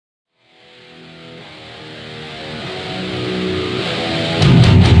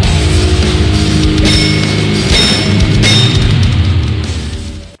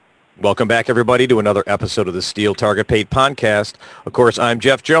Welcome back, everybody, to another episode of the Steel Target Paint Podcast. Of course, I'm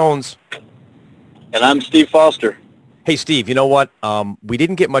Jeff Jones. And I'm Steve Foster. Hey, Steve, you know what? We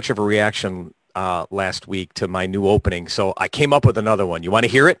didn't get much of a reaction last week to my new opening, so I came up with another one. You want to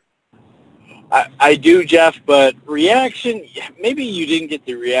hear it? I do, Jeff, but reaction, maybe you didn't get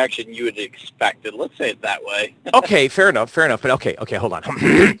the reaction you had expected. Let's say it that way. Okay, fair enough. But okay, hold on.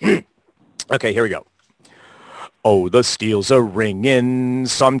 Okay, here we go. Oh, the steel's a ringin',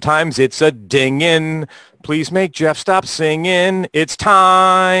 sometimes it's a dingin'. Please make Jeff stop singing. It's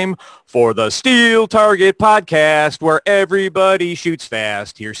time for the Steel Target Podcast, where everybody shoots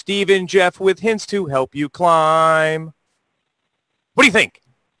fast. Here's Steve and Jeff with hints to help you climb. What do you think?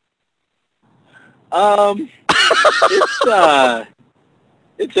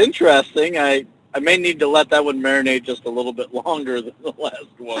 It's interesting. I may need to let that one marinate just a little bit longer than the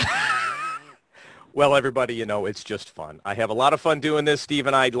last one. Well, everybody, you know, it's just fun. I have a lot of fun doing this. Steve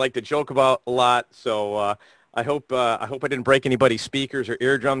and I like to joke about a lot, so I hope I didn't break anybody's speakers or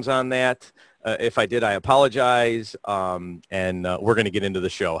eardrums on that. If I did, I apologize, and we're going to get into the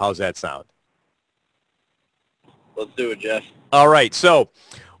show. How's that sound? Let's do it, Jeff. All right, so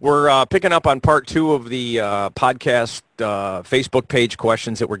we're picking up on part 2 of the podcast Facebook page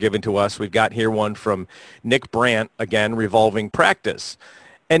questions that were given to us. We've got here one from Nick Brandt, again, revolving practice.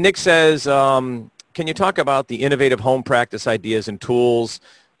 And Nick says, can you talk about the innovative home practice ideas and tools,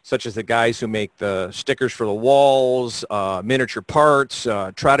 such as the guys who make the stickers for the walls, miniature parts,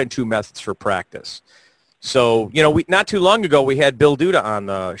 tried and true methods for practice? So, you know, not too long ago, we had Bill Duda on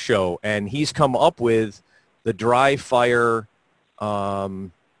the show, and he's come up with the dry fire, I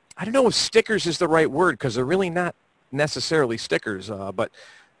don't know if stickers is the right word, because they're really not necessarily stickers, but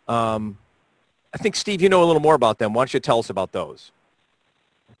I think, Steve, you know a little more about them. Why don't you tell us about those?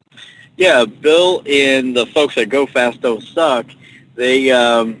 Yeah, Bill and the folks at Go Fast Don't Suck, they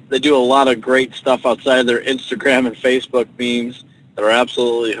do a lot of great stuff outside of their Instagram and Facebook memes that are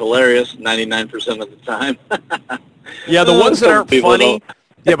absolutely hilarious 99% of the time. Yeah, the ones that aren't funny.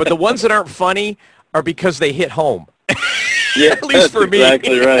 Yeah, but the ones that aren't funny are because they hit home. Yeah, at least for me. That's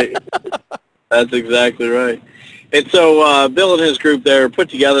exactly right. That's exactly right. And so Bill and his group there put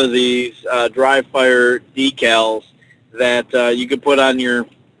together these dry fire decals that you could put on your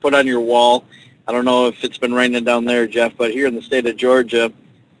wall. I don't know if it's been raining down there, Jeff, but here in the state of Georgia,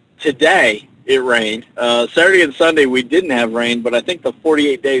 today it rained. Saturday and Sunday we didn't have rain, but I think the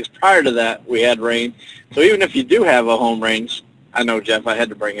 48 days prior to that we had rain. So even if you do have a home range, I know, Jeff, I had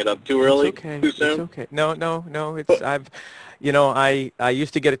to bring it up too early, it's okay. Too soon. It's okay. No. I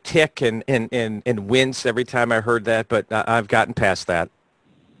used to get a tick and wince every time I heard that, but I've gotten past that.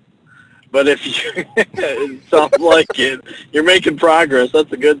 But if you, it sounds like you're making progress.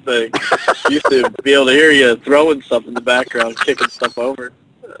 That's a good thing. Used to be able to hear you throwing stuff in the background, kicking stuff over.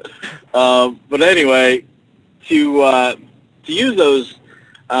 But anyway, to use those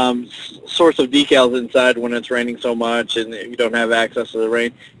sorts of decals inside when it's raining so much and you don't have access to the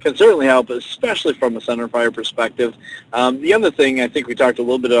rain can certainly help, especially from a center fire perspective. The other thing I think we talked a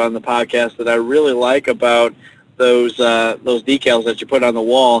little bit on the podcast that I really like about those decals that you put on the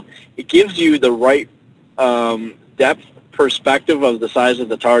wall, it gives you the right depth perspective of the size of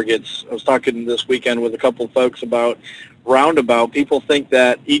the targets. I was talking this weekend with a couple of folks about roundabout. People think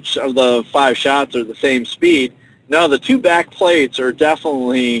that each of the 5 shots are the same speed. No, the 2 back plates are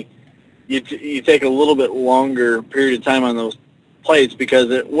definitely, you take a little bit longer period of time on those plates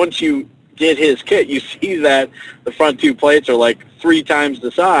because once you get his kit, you see that the front 2 plates are like 3 times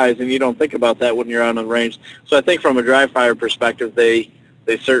the size, and you don't think about that when you're on the range. So I think from a dry fire perspective, they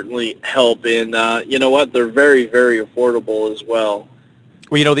certainly help, and you know what? They're very, very affordable as well.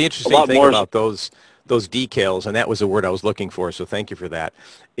 Well, you know, the interesting thing about those decals, and that was the word I was looking for, so thank you for that,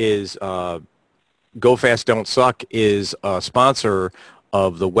 is Go Fast Don't Suck is a sponsor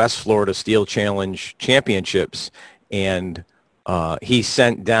of the West Florida Steel Challenge Championships, and he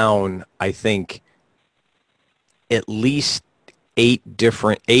sent down, I think, at least 8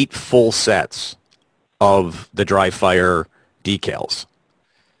 full sets of the dry fire decals.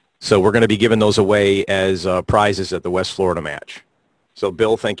 So we're going to be giving those away as prizes at the West Florida match. So,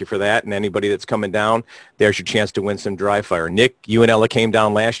 Bill, thank you for that. And anybody that's coming down, there's your chance to win some dry fire. Nick, you and Ella came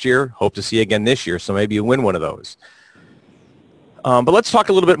down last year. Hope to see you again this year, so maybe you win one of those. But let's talk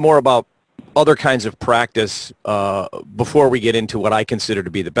a little bit more about other kinds of practice before we get into what I consider to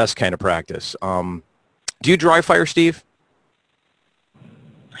be the best kind of practice. Do you dry fire, Steve?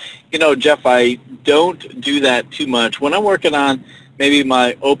 You know, Jeff, I don't do that too much. When I'm working on maybe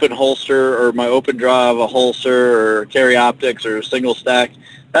my open holster or my open draw of a holster or carry optics or single stack,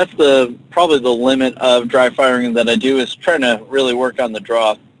 that's probably the limit of dry firing that I do, is trying to really work on the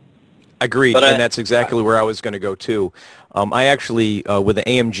draw. Agreed, and that's exactly where I was going to go too. I actually, with the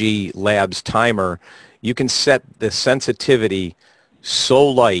AMG Labs timer, you can set the sensitivity so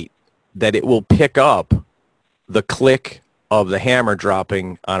light that it will pick up the click of the hammer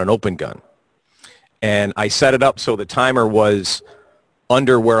dropping on an open gun. And I set it up so the timer was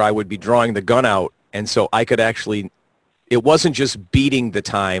under where I would be drawing the gun out, and so I could actually, it wasn't just beating the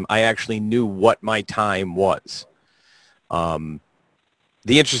time, I actually knew what my time was.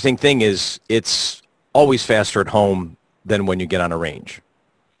 The interesting thing is it's always faster at home than when you get on a range.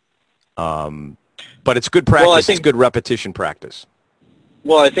 But it's good practice. Well, it's good repetition practice.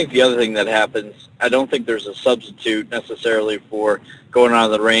 Well, I think the other thing that happens, I don't think there's a substitute necessarily for going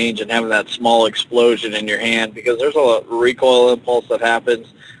on the range and having that small explosion in your hand, because there's a recoil impulse that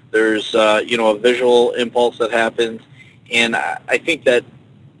happens. There's, a visual impulse that happens. And I think that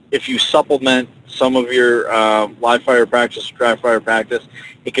if you supplement some of your live fire practice, dry fire practice,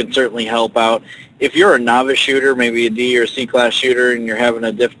 it can certainly help out. If you're a novice shooter, maybe a D or C class shooter, and you're having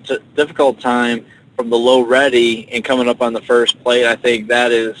a difficult time from the low ready and coming up on the first plate, I think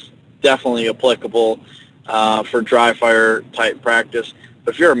that is definitely applicable for dry fire type practice.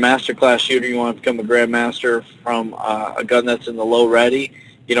 But if you're a master class shooter, you want to become a grandmaster from a gun that's in the low ready,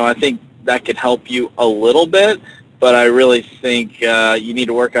 I think that can help you a little bit. But I really think you need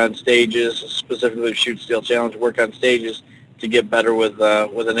to work on stages, specifically Shoot Steel Challenge, work on stages to get better with an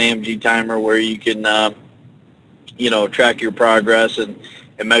AMG timer where you can, track your progress and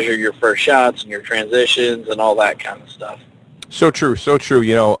measure your first shots and your transitions and all that kind of stuff. So true, so true.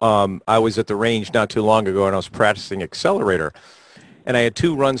 I was at the range not too long ago, and I was practicing accelerator. And I had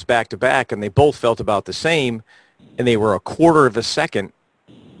 2 runs back-to-back, and they both felt about the same, and they were a quarter of a second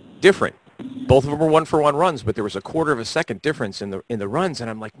different. Both of them were 1-for-1 runs, but there was a quarter of a second difference in the runs, and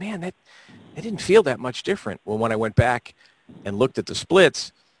I'm like, man, that didn't feel that much different. Well, when I went back and looked at the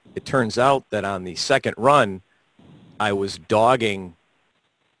splits, it turns out that on the second run, I was dogging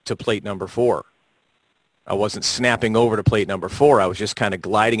to plate number 4. I wasn't snapping over to plate number 4. I was just kind of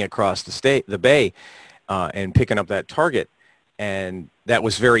gliding across the bay and picking up that target, and that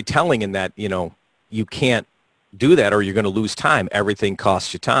was very telling in that, you can't do that or you're going to lose time. Everything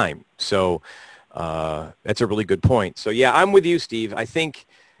costs you time. So that's a really good point. So, yeah, I'm with you, Steve. I think,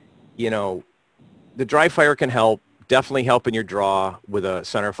 the dry fire can help, definitely help in your draw with a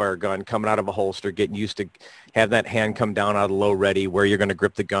center fire gun, coming out of a holster, getting used to have that hand come down out of low ready where you're going to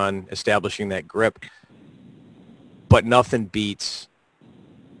grip the gun, establishing that grip. But nothing beats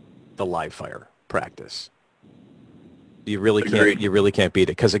the live fire practice. You really can't beat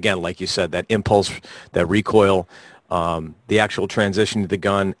it because, again, like you said, that impulse, that recoil, the actual transition to the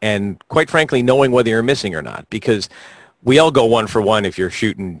gun, and quite frankly, knowing whether you're missing or not, because we all go 1-for-1 if you're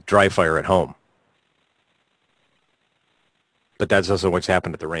shooting dry fire at home. But that's also what's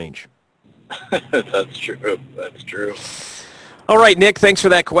happened at the range. That's true. That's true. All right, Nick, thanks for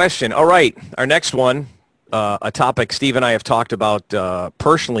that question. All right, our next one, a topic Steve and I have talked about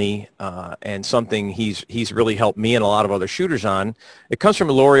personally, and something he's really helped me and a lot of other shooters on. It comes from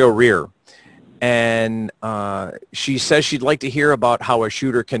Lori O'Rear, and she says she'd like to hear about how a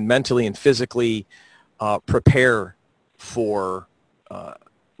shooter can mentally and physically prepare for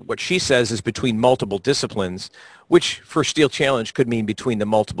what she says is between multiple disciplines, which for Steel Challenge could mean between the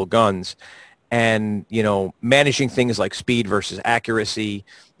multiple guns, and, managing things like speed versus accuracy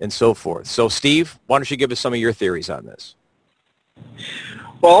and so forth. So, Steve, why don't you give us some of your theories on this?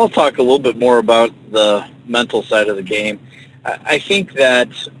 Well, I'll talk a little bit more about the mental side of the game. I think that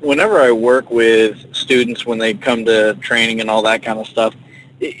whenever I work with students when they come to training and all that kind of stuff,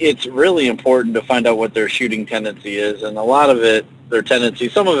 it's really important to find out what their shooting tendency is. And a lot of it, their tendency,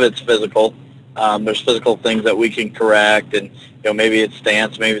 some of it's physical. There's physical things that we can correct, and maybe it's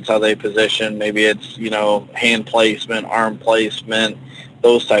stance, maybe it's how they position, maybe it's hand placement, arm placement,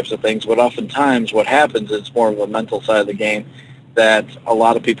 those types of things. But oftentimes what happens is more of a mental side of the game that a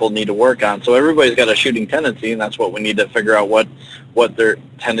lot of people need to work on. So everybody's got a shooting tendency, and that's what we need to figure out what their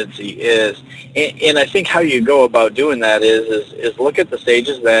tendency is. And I think how you go about doing that is look at the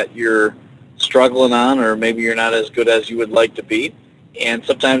stages that you're struggling on, or maybe you're not as good as you would like to be. And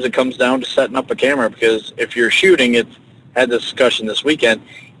sometimes it comes down to setting up a camera, because if you're shooting, had this discussion this weekend,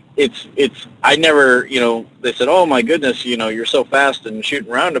 I never, they said, oh my goodness, you're so fast and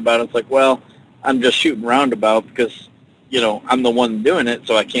shooting roundabout. It's like, well, I'm just shooting roundabout because, I'm the one doing it,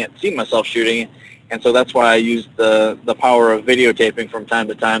 so I can't see myself shooting. And so that's why I use the power of videotaping from time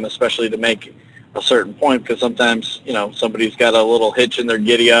to time, especially to make a certain point, because sometimes, somebody's got a little hitch in their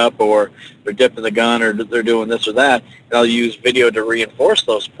giddy up, or they're dipping the gun, or they're doing this or that, and I'll use video to reinforce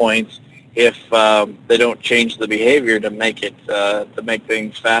those points if they don't change the behavior to make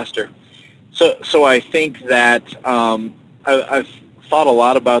things faster. So I think that I've thought a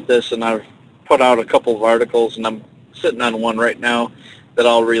lot about this, and I've put out a couple of articles, and I'm sitting on one right now that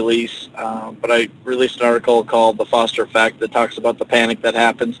I'll release. But I released an article called The Foster Effect that talks about the panic that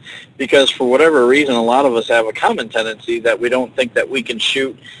happens because for whatever reason, a lot of us have a common tendency that we don't think that we can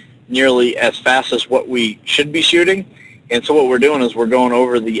shoot nearly as fast as what we should be shooting. And so what we're doing is we're going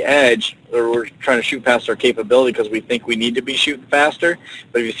over the edge, or we're trying to shoot past our capability because we think we need to be shooting faster.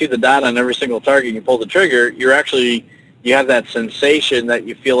 But if you see the dot on every single target and you pull the trigger, you have that sensation that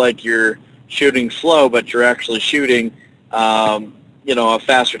you feel like you're shooting slow, but you're actually shooting, a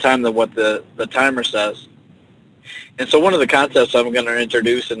faster time than what the timer says. And so one of the concepts I'm going to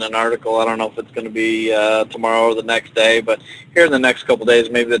introduce in an article, I don't know if it's going to be tomorrow or the next day, but here in the next couple of days,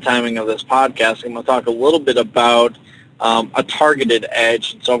 maybe the timing of this podcast, I'm going to talk a little bit about a targeted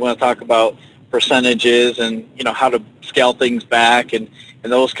edge. And so I'm going to talk about percentages and, how to scale things back and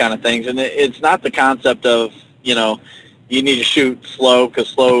those kind of things. And it's not the concept of, you need to shoot slow because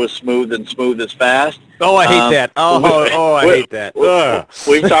slow is smooth and smooth is fast. Oh, I hate that. I hate that.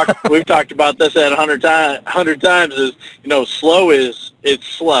 We've talked about this at 100 times. Is slow it's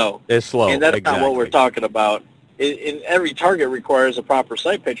slow. It's slow, and that's exactly. Not what we're talking about. In every target requires a proper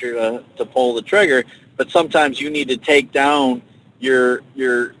sight picture to pull the trigger, but sometimes you need to take down you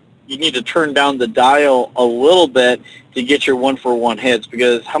need to turn down the dial a little bit to get your 1-for-1 hits.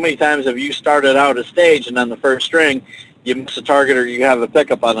 Because how many times have you started out a stage and on the first string you miss a target or you have a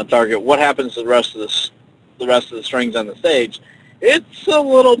pickup on the target? What happens to the rest of the strings on the stage? It's a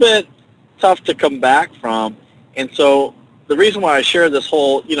little bit tough to come back from. And so the reason why I share this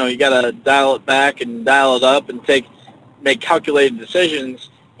whole, you got to dial it back and dial it up and make calculated decisions,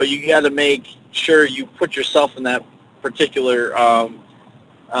 but you got to make sure you put yourself in that particular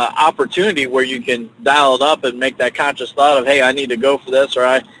opportunity where you can dial it up and make that conscious thought of, hey, I need to go for this, or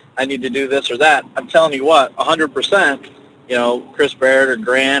I need to do this or that. I'm telling you what, 100%, Chris Barrett or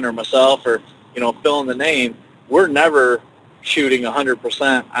Grant or myself or, fill in the name, we're never shooting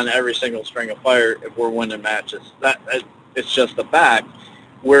 100% on every single string of fire if we're winning matches. It's just a fact.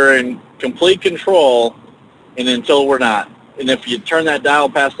 We're in complete control and until we're not. And if you turn that dial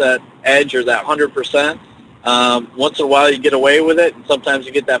past that edge or that 100%, once in a while you get away with it, and sometimes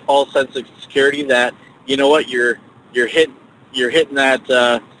you get that false sense of security that, you're hitting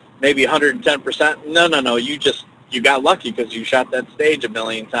that maybe 110%. No, you got lucky because you shot that stage a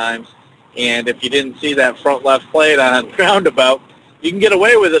million times. And if you didn't see that front left plate on roundabout, you can get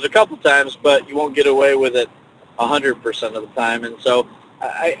away with it a couple times, but you won't get away with it 100% of the time. And so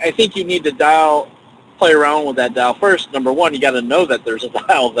I think you need to play around with that dial. First, number one, you got to know that there's a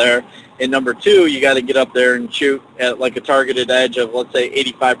dial there. And number two, you got to get up there and shoot at like a targeted edge of, let's say,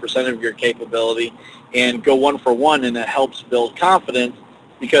 85% of your capability and go 1-for-1, and it helps build confidence.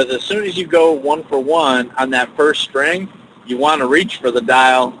 Because as soon as you go 1-for-1 on that first string, you want to reach for the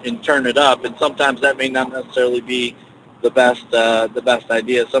dial and turn it up. And sometimes that may not necessarily be the best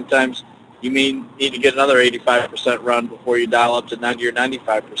idea. Sometimes you need to get another 85% run before you dial up to 90 or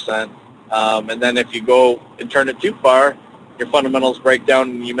 95%. And then if you go and turn it too far, your fundamentals break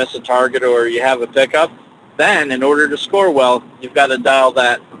down and you miss a target or you have a pickup. Then, in order to score well, you've got to dial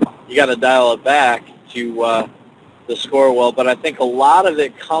it back to score well. But I think a lot of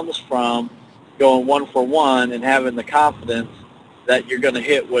it comes from going 1-for-1 and having the confidence that you're going to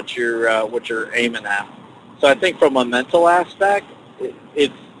hit what you're aiming at. So I think from a mental aspect,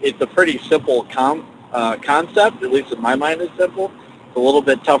 it's a pretty simple concept. At least in my mind, it's simple. It's a little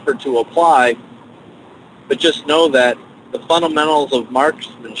bit tougher to apply, but just know that the fundamentals of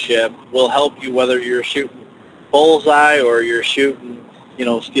marksmanship will help you whether you're shooting bullseye or you're shooting,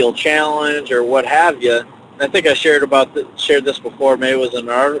 steel challenge or what have you. And I think I shared this before, maybe it was in an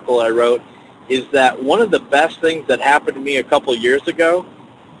article I wrote, is that one of the best things that happened to me a couple of years ago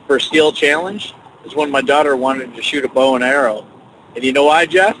for steel challenge is when my daughter wanted to shoot a bow and arrow. And you know why,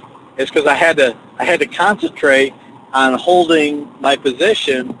 Jeff? It's because I had to concentrate on holding my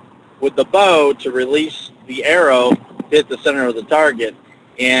position with the bow to release the arrow to hit the center of the target.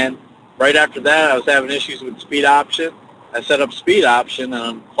 And right after that, I was having issues with speed option. I set up speed option, and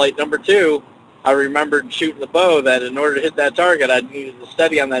on plate number 2, I remembered shooting the bow that in order to hit that target, I needed to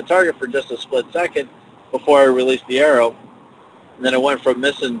steady on that target for just a split second before I released the arrow. And then I went from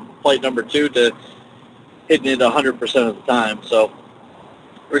missing plate number 2 to hitting it 100% of the time. So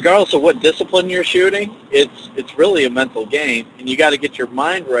regardless of what discipline you're shooting, it's really a mental game, and you got to get your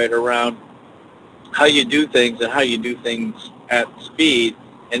mind right around how you do things and how you do things at speed,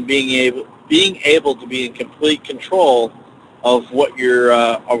 and being able to be in complete control of what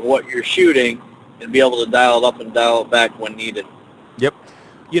you're shooting and be able to dial it up and dial it back when needed. Yep.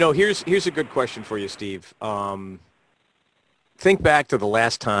 Here's a good question for you, Steve. Think back to the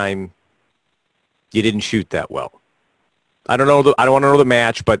last time you didn't shoot that well. I don't know. I don't want to know the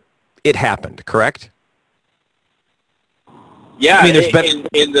match, but it happened, correct? Yeah. I mean, there's been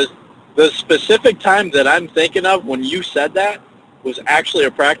in the specific time that I'm thinking of when you said that was actually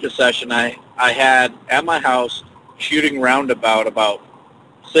a practice session I had at my house shooting roundabout about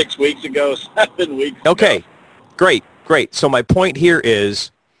 6 weeks ago, 7 weeks ago. Okay, great. So my point here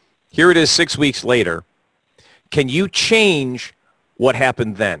is, here it is 6 weeks later. Can you change what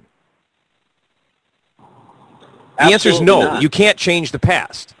happened then? The answer is no. Not. You can't change the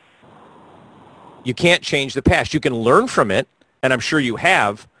past. You can't change the past. You can learn from it, and I'm sure you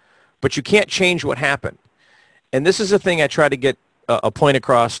have, but you can't change what happened. And this is a thing I try to get a point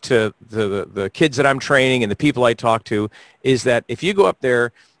across to the kids that I'm training and the people I talk to, is that if you go up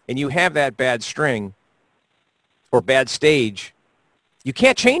there and you have that bad string or bad stage, you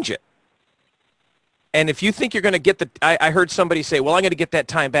can't change it. And if you think you're going to get I heard somebody say, well, I'm going to get that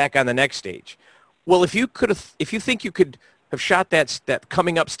time back on the next stage. Well, if you think you could have shot that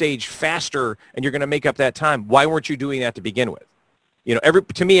coming up stage faster and you're going to make up that time, why weren't you doing that to begin with?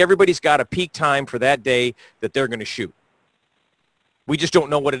 To me, everybody's got a peak time for that day that they're going to shoot. We just don't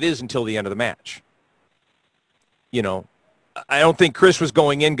know what it is until the end of the match. I don't think Chris was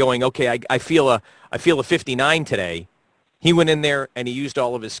going, okay, I feel a 59 today. He went in there and he used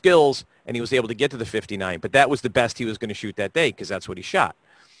all of his skills and he was able to get to the 59, but that was the best he was going to shoot that day because that's what he shot.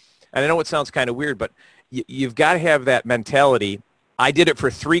 And I know it sounds kind of weird, but you've got to have that mentality. I did it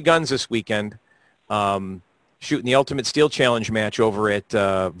for 3 guns this weekend, shooting the Ultimate Steel Challenge match over at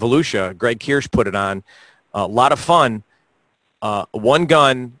Volusia. Greg Kirsch put it on. A lot of fun. 1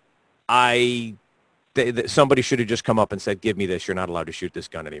 gun, somebody should have just come up and said, give me this. You're not allowed to shoot this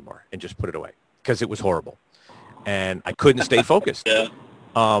gun anymore, and just put it away because it was horrible. And I couldn't stay focused. Yeah.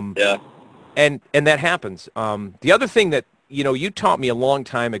 And that happens. The other thing that, you taught me a long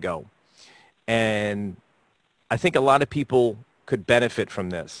time ago, and I think a lot of people could benefit from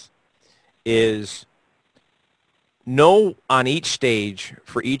this, is know on each stage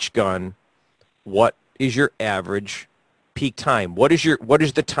for each gun what is your average peak time. What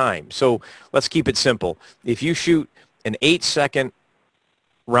is the time? So let's keep it simple. If you shoot an 8-second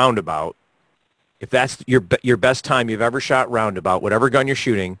roundabout, if that's your best time you've ever shot roundabout, whatever gun you're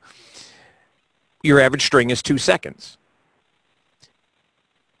shooting, your average string is 2 seconds.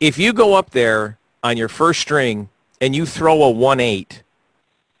 If you go up there on your first string and you throw a 1-8,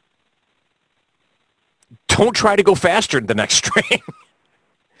 don't try to go faster than the next string.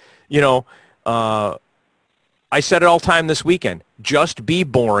 I said it all time this weekend. Just be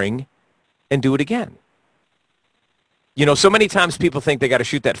boring and do it again. So many times people think they got to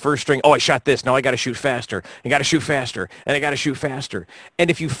shoot that first string. Oh, I shot this. Now I got to shoot faster. I got to shoot faster. And I got to shoot faster. And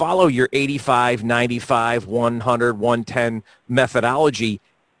if you follow your 85, 95, 100, 110 methodology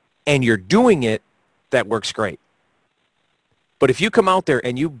and you're doing it, that works great. But if you come out there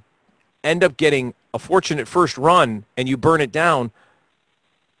and you end up getting a fortunate first run and you burn it down,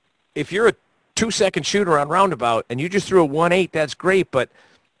 if you're a 2-second shooter on roundabout and you just threw a 1-8, that's great. But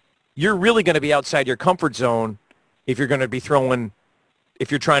you're really going to be outside your comfort zone if you're going to be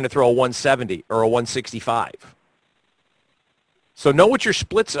if you're trying to throw a 170 or a 165. So know what your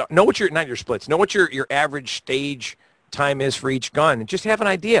splits are. Know what your average stage time is for each gun, and just have an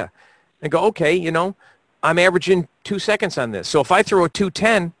idea and go, okay, I'm averaging 2 seconds on this. So if I throw a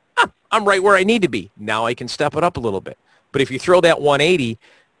 210, I'm right where I need to be. Now I can step it up a little bit. But if you throw that 180,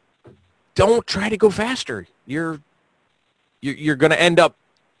 don't try to go faster. You're going to end up,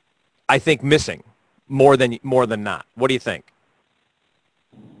 I think, missing more than not. What do you think?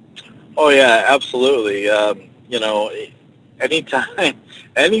 Oh yeah, absolutely.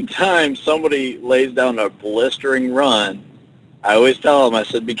 Anytime somebody lays down a blistering run, I always tell them, I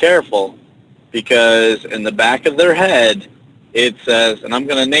said, be careful, because in the back of their head it says, and I'm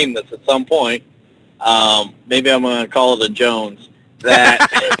going to name this at some point, maybe I'm going to call it a Jones, that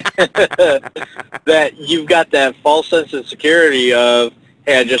that you've got that false sense of security of,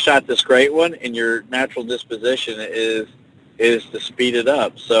 hey, I just shot this great one, and your natural disposition is to speed it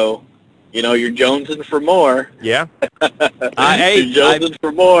up. So, you're jonesing for more. Yeah. You're jonesing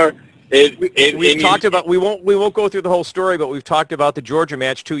for more. We've talked about, we won't go through the whole story, but we've talked about the Georgia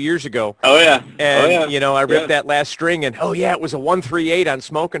match 2 years ago. Oh yeah. And I ripped that last string, and it was a 138 on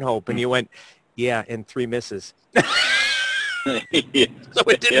Smokin' Hope, and you went, yeah, and 3 misses. So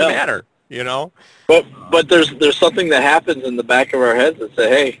it didn't matter, But there's something that happens in the back of our heads that say,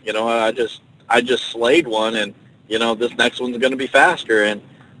 hey, I just slayed one, and this next one's going to be faster. And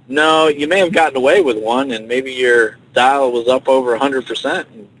No, you may have gotten away with one, and maybe your dial was up over 100%,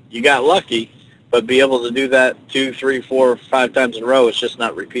 and you got lucky. But be able to do that 2, 3, 4, 5 times in a row, it's just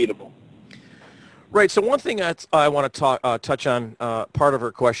not repeatable. Right. So one thing I want to touch on, part of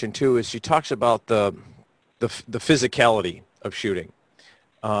her question too, is she talks about the physicality of shooting.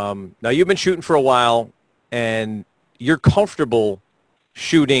 Now you've been shooting for a while, and you're comfortable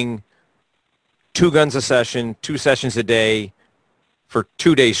shooting 2 guns a session, 2 sessions a day for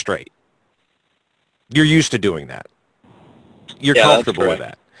 2 days straight. You're used to doing that. You're comfortable with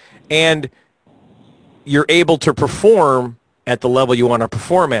that. And you're able to perform at the level you want to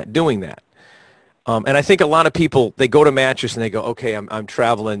perform at doing that. And I think a lot of people, they go to matches and they go, okay, I'm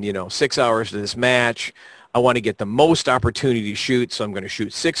traveling, 6 hours to this match. I want to get the most opportunity to shoot, so I'm going to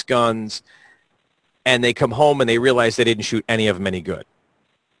shoot 6 guns. And they come home and they realize they didn't shoot any of them any good.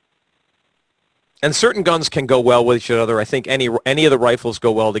 And certain guns can go well with each other. I think any of the rifles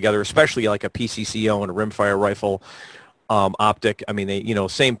go well together, especially like a PCCO and a rimfire rifle optic. I mean, they,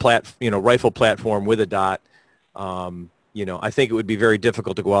 same rifle platform with a dot. I think it would be very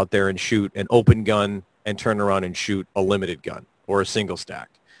difficult to go out there and shoot an open gun and turn around and shoot a limited gun or a single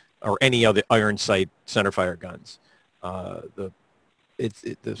stack or any other iron sight centerfire guns. The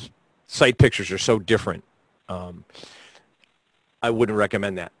sight pictures are so different. I wouldn't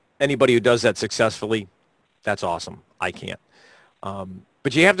recommend that. Anybody who does that successfully, that's awesome. I can't.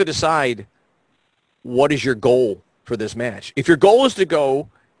 But you have to decide, what is your goal for this match? If your goal is to go,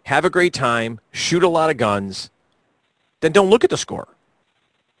 have a great time, shoot a lot of guns, then don't look at the score.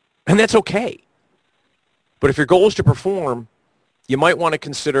 And that's okay. But if your goal is to perform, you might want to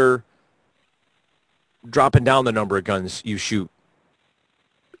consider dropping down the number of guns you shoot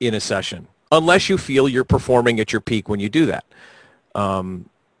in a session, unless you feel you're performing at your peak when you do that.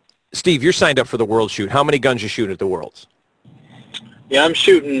 Steve, you're signed up for the World Shoot. How many guns you shoot at the Worlds? Yeah, I'm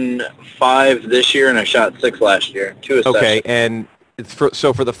shooting 5 this year, and I shot 6 last year. 2 a session. Okay, and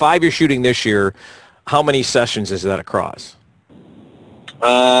so for the 5 you're shooting this year, how many sessions is that across?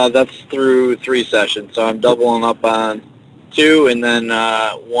 That's through 3 sessions, so I'm doubling up on 2, and then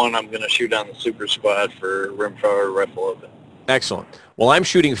 1 I'm going to shoot on the Super Squad for Rimfire Rifle Open. Excellent. Well, I'm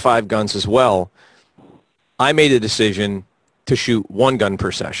shooting 5 guns as well. I made a decision to shoot 1 gun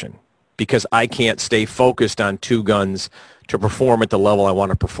per session because I can't stay focused on 2 guns to perform at the level I want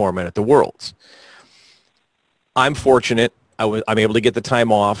to perform at the Worlds. I'm fortunate. I'm able to get the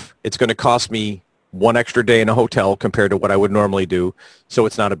time off. It's going to cost me 1 extra day in a hotel compared to what I would normally do, so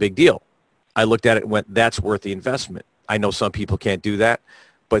it's not a big deal. I looked at it and went, that's worth the investment. I know some people can't do that,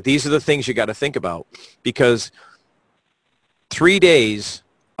 but these are the things you got to think about, because 3 days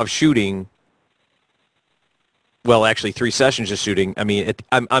of shooting, well, actually 3 sessions of shooting, I mean,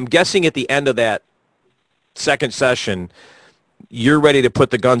 I'm guessing at the end of that second session, you're ready to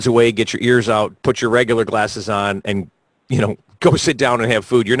put the guns away, get your ears out, put your regular glasses on, and, go sit down and have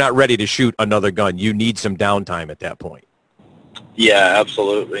food. You're not ready to shoot another gun. You need some downtime at that point. Yeah,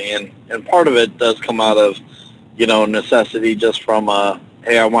 absolutely. And part of it does come out of, necessity, just from,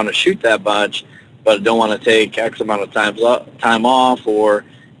 hey, I want to shoot that bunch, but I don't want to take X amount of time off, or,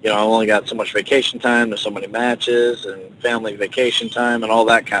 I only got so much vacation time, there's so many matches and family vacation time and all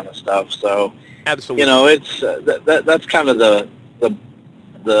that kind of stuff. So, absolutely, it's that's kind of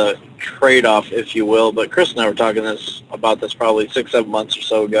the trade-off, if you will. But Chris and I were talking about this probably 6-7 months or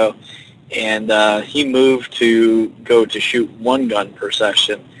so ago, and he moved to go to shoot 1 gun per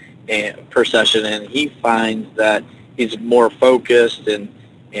session, and he finds that he's more focused and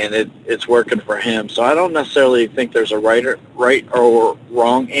it's working for him. So I don't necessarily think there's a right or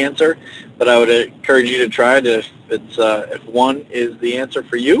wrong answer, but I would encourage you to try it. If 1 is the answer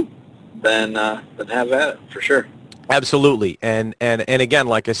for you, then have at it for sure. Absolutely. And again,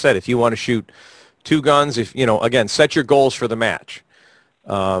 like I said, if you want to shoot 2 guns, again, set your goals for the match.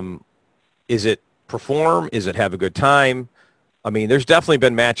 Is it perform? Is it have a good time? I mean, there's definitely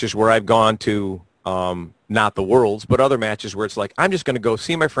been matches where I've gone to, not the Worlds, but other matches where it's like, I'm just going to go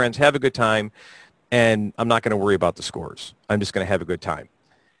see my friends, have a good time, and I'm not going to worry about the scores. I'm just going to have a good time.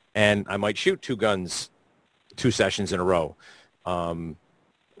 And I might shoot 2 guns, 2 sessions in a row.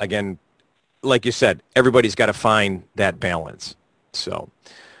 Again, like you said, everybody's got to find that balance. So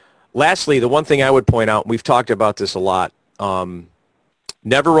lastly, the one thing I would point out, we've talked about this a lot,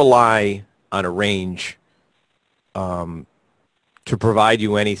 never rely on a range to provide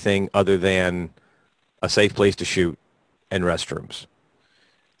you anything other than a safe place to shoot and restrooms.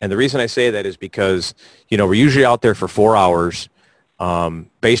 And the reason I say that is because, we're usually out there for 4 hours.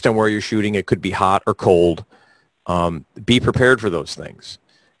 Based on where you're shooting, it could be hot or cold. Be prepared for those things.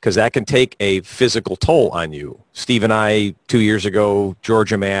 because that can take a physical toll on you. Steve and I, 2 years ago,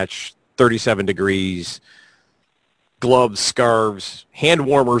 Georgia match, 37 degrees, gloves, scarves, hand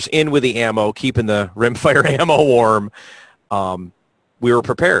warmers in with the ammo, keeping the rimfire ammo warm. We were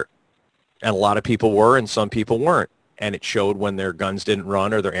prepared, and a lot of people were, and some people weren't, and it showed when their guns didn't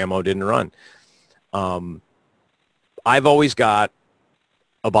run or their ammo didn't run. I've always got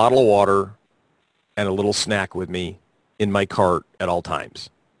a bottle of water and a little snack with me in my cart at all times,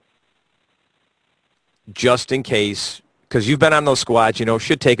 just in case, because you've been on those squads, you know, it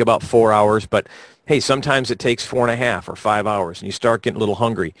should take about 4 hours, but hey, sometimes it takes 4.5 or 5 hours, and you start getting a little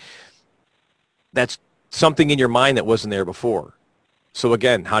hungry. That's something in your mind that wasn't there before. So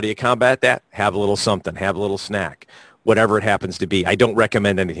again, how do you combat that? Have a little something, have a little snack, whatever it happens to be. I don't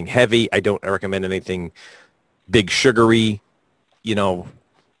recommend anything heavy. I don't recommend anything big sugary, you know.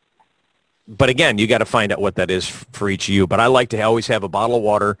 But again, you got to find out what that is for each of you. But I like to always have a bottle of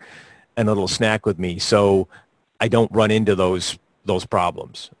water and a little snack with me, so I don't run into those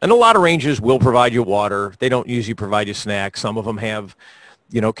problems. And a lot of ranges will provide you water. They don't usually provide you snacks. Some of them have,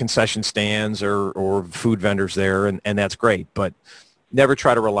 you know, concession stands or food vendors there, and that's great. But never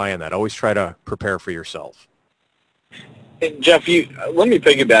try to rely on that. Always try to prepare for yourself. Hey, Jeff, let me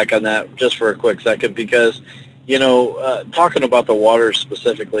piggyback on that just for a quick second, because, you know, talking about the water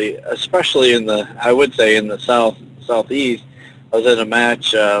specifically, especially I would say in the southeast, I was in a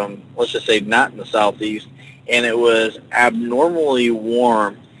match, let's just say not in the southeast, and it was abnormally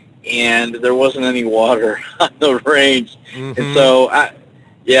warm, and there wasn't any water on the range. Mm-hmm. And so,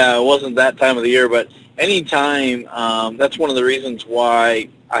 it wasn't that time of the year, but anytime, that's one of the reasons why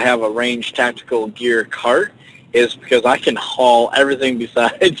I have a range tactical gear cart, is because I can haul everything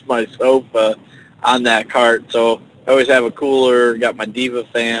besides my sofa on that cart. So I always have a cooler, got my Diva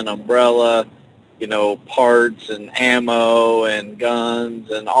fan, umbrella, you know, parts and ammo and guns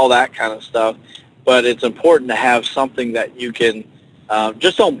and all that kind of stuff. But it's important to have something that you can,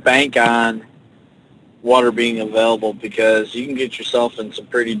 just don't bank on water being available, because you can get yourself in some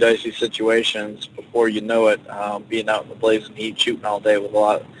pretty dicey situations before you know it, being out in the blazing heat, shooting all day with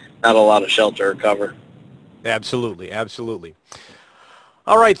not a lot of shelter or cover. Absolutely, absolutely.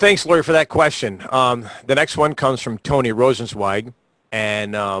 All right, thanks, Larry, for that question. The next one comes from Tony Rosenzweig,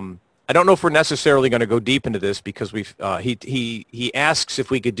 and I don't know if we're necessarily going to go deep into this, because he asks if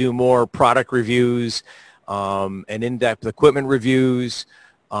we could do more product reviews and in-depth equipment reviews,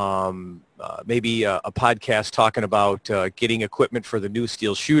 maybe a podcast talking about getting equipment for the new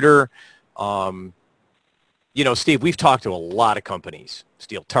steel shooter. You know, Steve, we've talked to a lot of companies,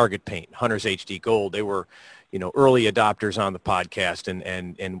 Steel Target Paint, Hunters HD Gold. They were, you know, early adopters on the podcast,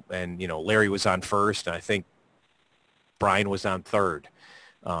 and you know, Larry was on first, and I think Brian was on third.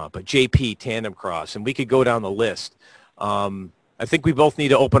 But JP, Tandem Cross, and we could go down the list. I think we both need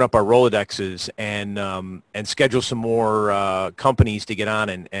to open up our Rolodexes and schedule some more companies to get on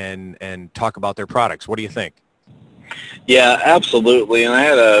and talk about their products. What do you think? Yeah, absolutely. And I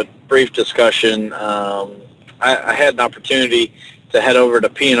had a brief discussion. I had an opportunity to head over to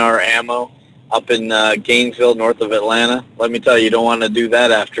P&R Ammo up in Gainesville, north of Atlanta. Let me tell you, you don't want to do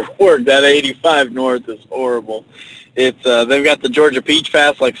that after work. That 85 north is horrible. It's they've got the Georgia Peach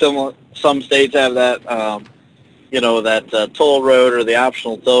Pass, like some states have that, you know, that toll road or the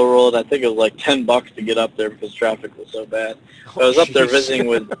optional toll road. I think it was like $10 to get up there because traffic was so bad. So I was up there visiting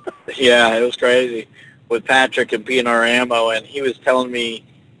with, yeah, it was crazy, with Patrick and P&R Ammo, and he was telling me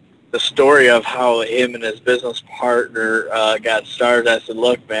the story of how him and his business partner got started. I said,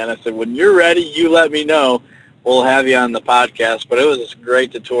 look, man, I said, when you're ready, you let me know. We'll have you on the podcast. But it was just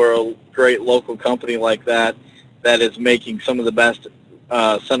great to tour a great local company like that is making some of the best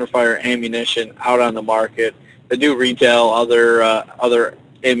centerfire ammunition out on the market. They do retail other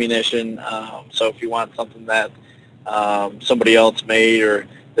ammunition. So if you want something that somebody else made, or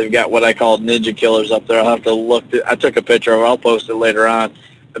they've got what I call ninja killers up there. I'll have to look. I took a picture of it. I'll post it later on.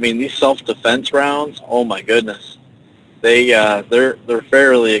 I mean, these self-defense rounds, oh my goodness, they're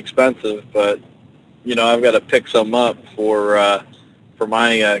fairly expensive, but you know, I've got to pick some up for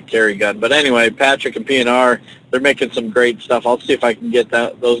my carry gun. But anyway, Patrick and P&R, they're making some great stuff. I'll see if I can get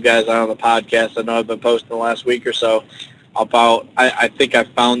those guys on the podcast. I know I've been posting the last week or so about. I think I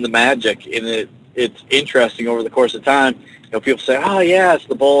found the magic in it. It's interesting over the course of time. You know, people say, "Oh yeah, it's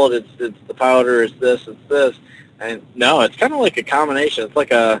the bullet, it's the powder, it's this, it's this." And no, it's kind of like a combination. It's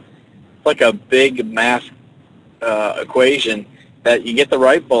like a big math equation that you get the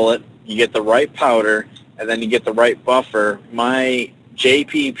right bullet, you get the right powder, and then you get the right buffer. My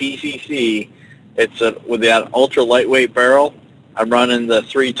JP PCC, it's with that ultra lightweight barrel. I'm running the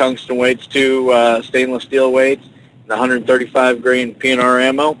 3 tungsten weights, 2 stainless steel weights. the 135 grain P&R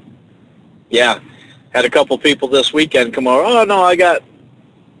ammo. Yeah, had a couple people this weekend come over. Oh no, I got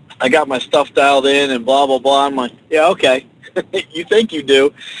my stuff dialed in and blah blah blah. I'm like, yeah, okay, you think you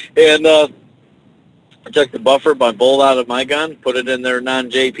do, and I took the buffer by bolt out of my gun, put it in their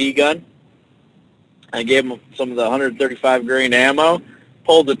non-JP gun. I gave them some of the 135 grain ammo,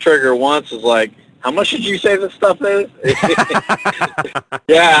 pulled the trigger once, was like, how much did you say this stuff is?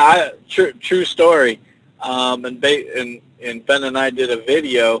 Yeah, true story. And Ben and I did a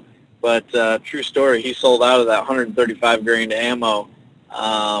video, but true story, he sold out of that 135 grain ammo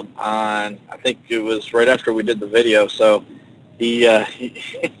on, I think it was right after we did the video. So I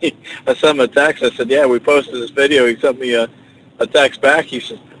sent him a text. I said, yeah, we posted this video. He sent me a text back. He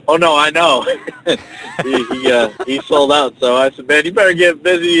said, oh, no, I know. He sold out. So I said, man, you better get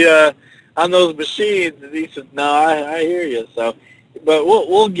busy on those machines. And he said, no, I hear you. So, but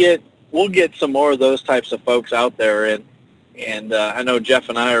we'll get some more of those types of folks out there. And I know Jeff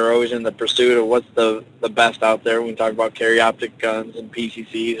and I are always in the pursuit of what's the best out there. We talk about carry optic guns and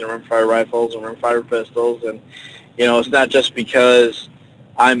PCCs and rimfire rifles and rimfire pistols. And, you know, it's not just because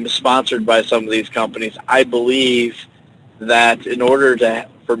I'm sponsored by some of these companies. I believe that in order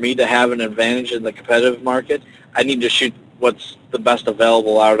for me to have an advantage in the competitive market, I need to shoot what's the best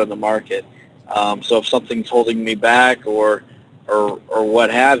available out on the market. So if something's holding me back or what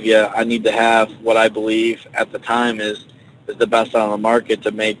have you, I need to have what I believe at the time is the best on the market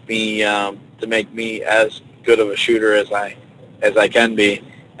to make me as good of a shooter as I can be.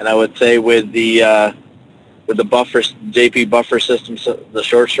 And I would say with the buffer JP buffer system, the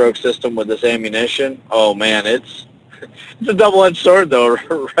short stroke system with this ammunition, oh man, it's a double-edged sword, though,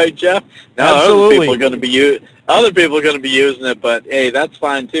 right, Jeff? Now absolutely. Other people are going to be using it, but hey, that's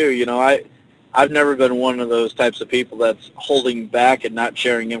fine too. You know, I've never been one of those types of people that's holding back and not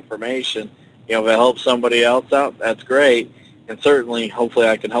sharing information. You know, if it helps somebody else out, that's great. And certainly, hopefully,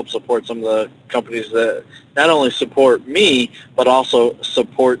 I can help support some of the companies that not only support me, but also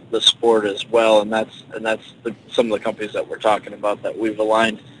support the sport as well. And that's some of the companies that we're talking about that we've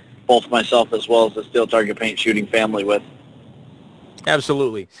aligned both myself as well as the Steel Target Paint shooting family with.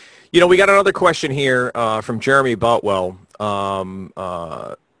 Absolutely. You know, we got another question here from Jeremy Boutwell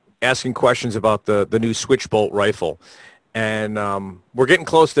asking questions about the new Switch Bolt rifle. And we're getting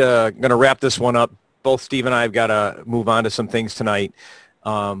close to going to wrap this one up. Both Steve and I have got to move on to some things tonight.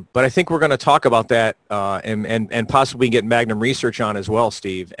 But I think we're going to talk about that and possibly get Magnum Research on as well,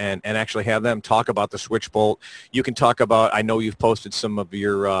 Steve, and actually have them talk about the Switch Bolt. You can talk about, I know you've posted some of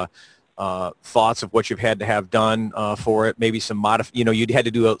your thoughts of what you've had to have done for it, maybe some you'd had to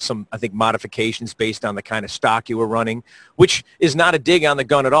do some, I think, modifications based on the kind of stock you were running, which is not a dig on the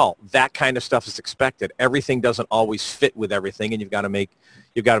gun at all. That kind of stuff is expected. Everything doesn't always fit with everything, and you've got to make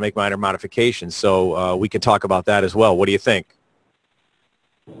minor modifications. So we can talk about that as well. What do you think?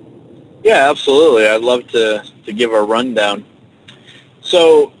 Yeah, absolutely. I'd love to give a rundown.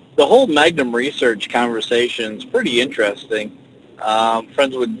 So the whole Magnum Research conversation is pretty interesting.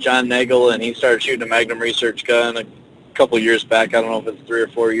 Friends with John Nagel, and he started shooting a Magnum Research gun a couple years back. I don't know if it's 3 or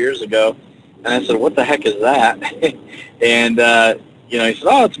 4 years ago. And I said, what the heck is that? And, he said,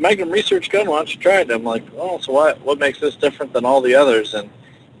 oh, it's a Magnum Research gun. Why don't you try it? And I'm like, oh, so what makes this different than all the others?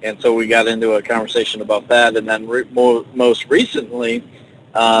 And so we got into a conversation about that. And then most recently,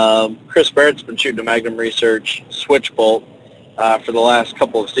 Chris Barrett's been shooting a Magnum Research Switch Bolt for the last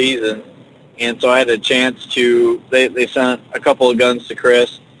couple of seasons. And so I had a chance to, they sent a couple of guns to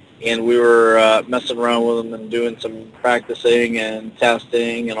Chris, and we were messing around with them and doing some practicing and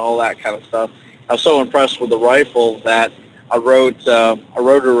testing and all that kind of stuff. I was so impressed with the rifle that I wrote a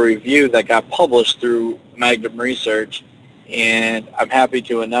review that got published through Magnum Research, and I'm happy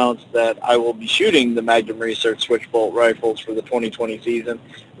to announce that I will be shooting the Magnum Research Switch Bolt rifles for the 2020 season.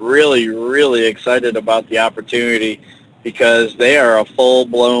 Really, really excited about the opportunity, because they are a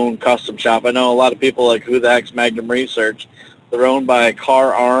full-blown custom shop. I know a lot of people like, who the heck's Magnum Research? They're owned by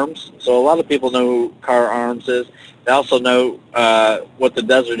Car Arms, so a lot of people know who Car Arms is. They also know what the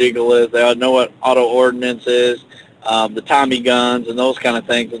Desert Eagle is. They know what Auto Ordnance is, the Tommy guns, and those kind of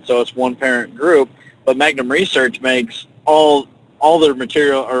things. And so it's one parent group. But Magnum Research makes all their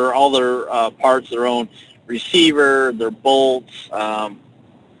material, or all their parts, their own receiver, their bolts,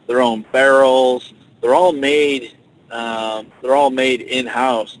 their own barrels. They're all made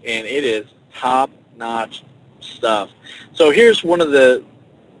in-house, and it is top-notch stuff. So here's so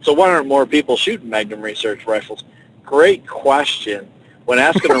why aren't more people shooting Magnum Research rifles? Great question. When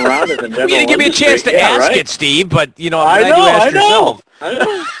asking around in the general you didn't give me a chance to ask it, Steve, but, I'm glad you asked yourself. I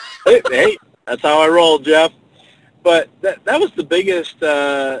know. Hey, that's how I roll, Jeff. But that was the biggest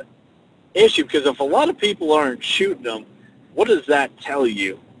issue, because if a lot of people aren't shooting them, what does that tell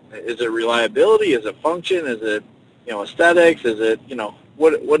you? Is it reliability? Is it function? Is it, aesthetics? Is it,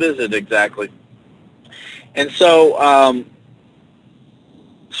 what is it exactly? And so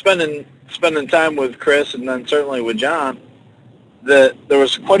spending time with Chris and then certainly with John, there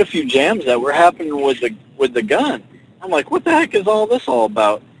was quite a few jams that were happening with the gun. I'm like, what the heck is all this all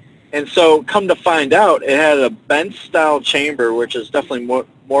about? And so come to find out, it had a bench-style chamber, which is definitely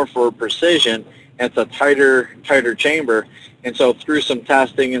more for precision. And it's a tighter chamber. And so through some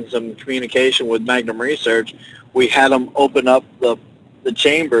testing and some communication with Magnum Research, we had them open up the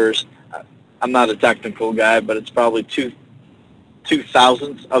chambers. I'm not a technical guy, but it's probably two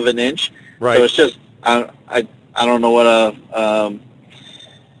thousandths of an inch. Right. So it's just I don't know what a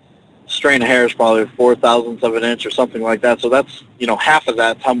strain of hair is, probably 4,000ths of an inch or something like that. So that's half of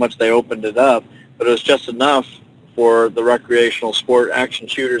that's how much they opened it up. But it was just enough for the recreational sport action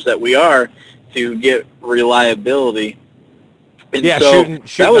shooters that we are to get reliability. And yeah, so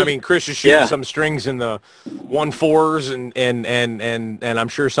shooting. Chris is shooting some strings in the 1.4s and I'm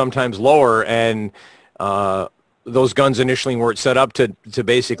sure sometimes lower. And those guns initially weren't set up to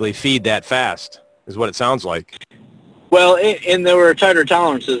basically feed that fast, is what it sounds like. Well, and there were tighter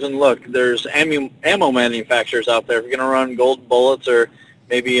tolerances. And look, there's ammo manufacturers out there. If you're going to run gold bullets or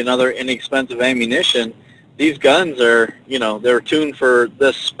maybe another inexpensive ammunition, these guns are, they're tuned for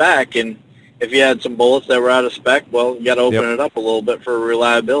this spec. And if you had some bullets that were out of spec, well, you got to open it up a little bit for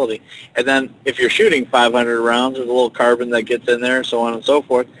reliability. And then if you're shooting 500 rounds, there's a little carbon that gets in there, so on and so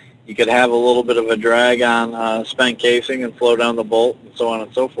forth. You could have a little bit of a drag on spent casing and flow down the bolt and so on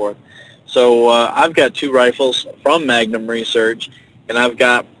and so forth. So I've got 2 rifles from Magnum Research, and I've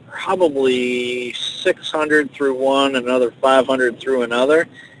got probably 600 through one, another 500 through another,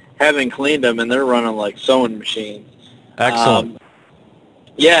 having cleaned them, and they're running like sewing machines. Excellent.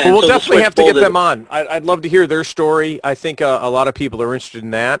 Yeah, well, we'll definitely have to get them on. I'd love to hear their story. I think a lot of people are interested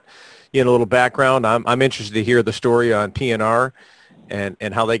in that. A little background. I'm interested to hear the story on PNR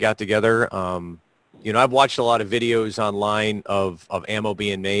and how they got together. I've watched a lot of videos online of ammo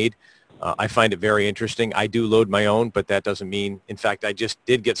being made. I find it very interesting. I do load my own, but that doesn't mean, in fact, I just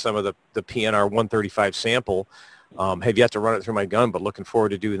did get some of the PNR 135 sample. Have yet to run it through my gun, but looking forward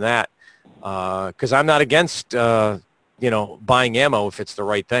to doing that because I'm not against buying ammo if it's the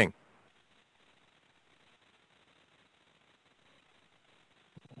right thing.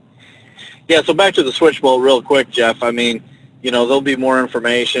 Yeah, so back to the switch bolt real quick, Jeff. There'll be more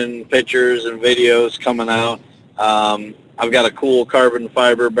information, pictures and videos coming out. I've got a cool carbon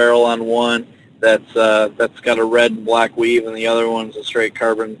fiber barrel on one that's got a red and black weave, and the other one's a straight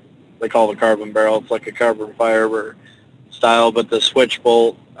carbon. They call it a carbon barrel. It's like a carbon fiber style, but the switch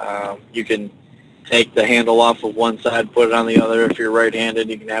bolt, you can take the handle off of one side, put it on the other. If you're right-handed,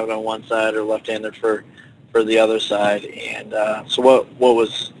 you can have it on one side, or left-handed for the other side. And so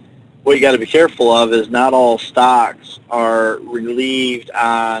what you got to be careful of is not all stocks are relieved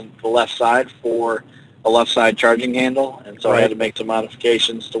on the left side for a left side charging handle, and so I had to make some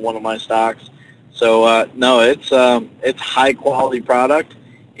modifications to one of my stocks. So no, it's high quality product,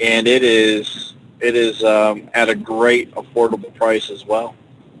 and it is at a great affordable price as well.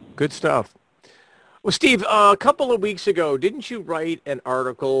 Good stuff. Well, Steve, a couple of weeks ago, didn't you write an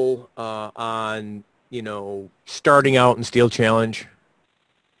article on starting out in Steel Challenge?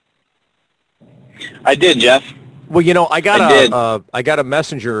 I did, Jeff. Well, I got a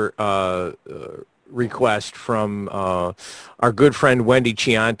messenger request from our good friend Wendy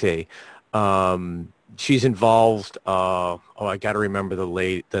Chiante. She's involved. I got to remember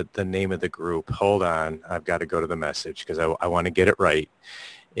the name of the group. Hold on, I've got to go to the message because I want to get it right.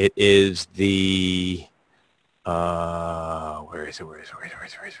 It is the where is it?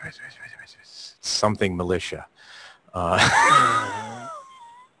 Something militia. I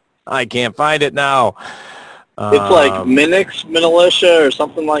can't find it now. It's like Minix Militia or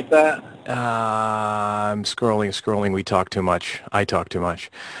something like that. I'm scrolling. We talk too much. I talk too much.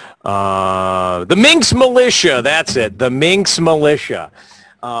 The Minx Militia. That's it. The Minx Militia.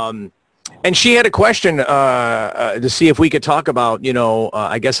 And she had a question to see if we could talk about,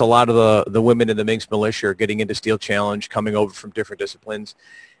 I guess a lot of the women in the Minx Militia are getting into Steel Challenge, coming over from different disciplines,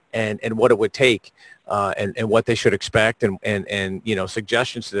 and what it would take, and what they should expect, and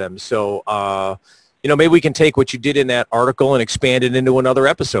suggestions to them. So, maybe we can take what you did in that article and expand it into another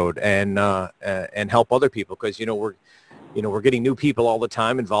episode and help other people, because we're getting new people all the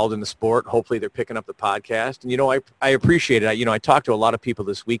time involved in the sport. Hopefully they're picking up the podcast. And, I appreciate it. I talked to a lot of people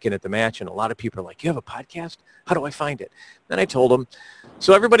this weekend at the match, and a lot of people are like, you have a podcast? How do I find it? Then I told them.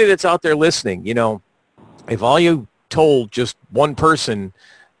 So everybody that's out there listening, if all you told just one person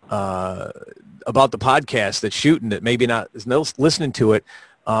about the podcast that's shooting that maybe not is listening to it,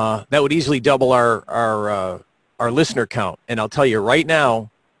 that would easily double our listener count. And I'll tell you right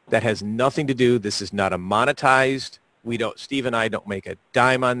now, that has nothing to do. This is not a monetized. Steve and I don't make a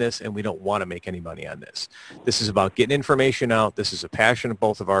dime on this, and we don't want to make any money on this. This is about getting information out. This is a passion of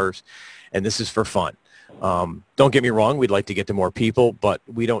both of ours, and this is for fun. Don't get me wrong. We'd like to get to more people, but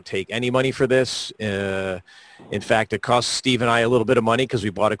we don't take any money for this. In fact, it costs Steve and I a little bit of money because we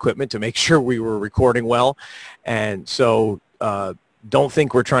bought equipment to make sure we were recording well. And so don't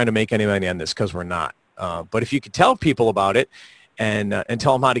think we're trying to make any money on this, because we're not. But if you could tell people about it and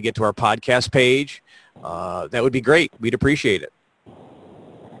tell them how to get to our podcast page, that would be great. We'd appreciate it.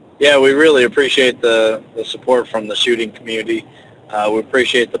 Yeah, we really appreciate the support from the shooting community. We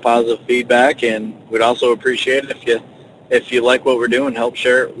appreciate the positive feedback, and we'd also appreciate it if you like what we're doing, help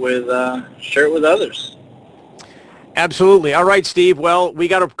share it with others. Absolutely. All right, Steve. Well, we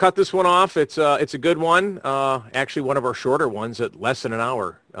got to cut this one off. It's a good one. Actually, one of our shorter ones at less than an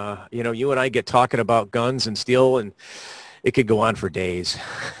hour. You and I get talking about guns and steel, and it could go on for days.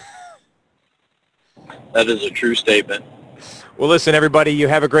 That is a true statement. Well, listen, everybody, you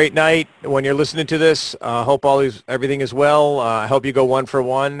have a great night when you're listening to this. Hope everything is well. I hope you go 1 for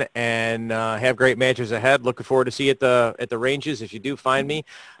 1 and have great matches ahead. Looking forward to see you at the ranges. If you do find me,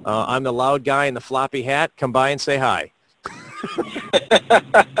 I'm the loud guy in the floppy hat. Come by and say hi.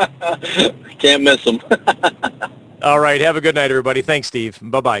 Can't miss them. All right. Have a good night, everybody. Thanks, Steve.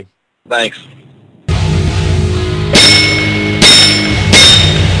 Bye-bye. Thanks.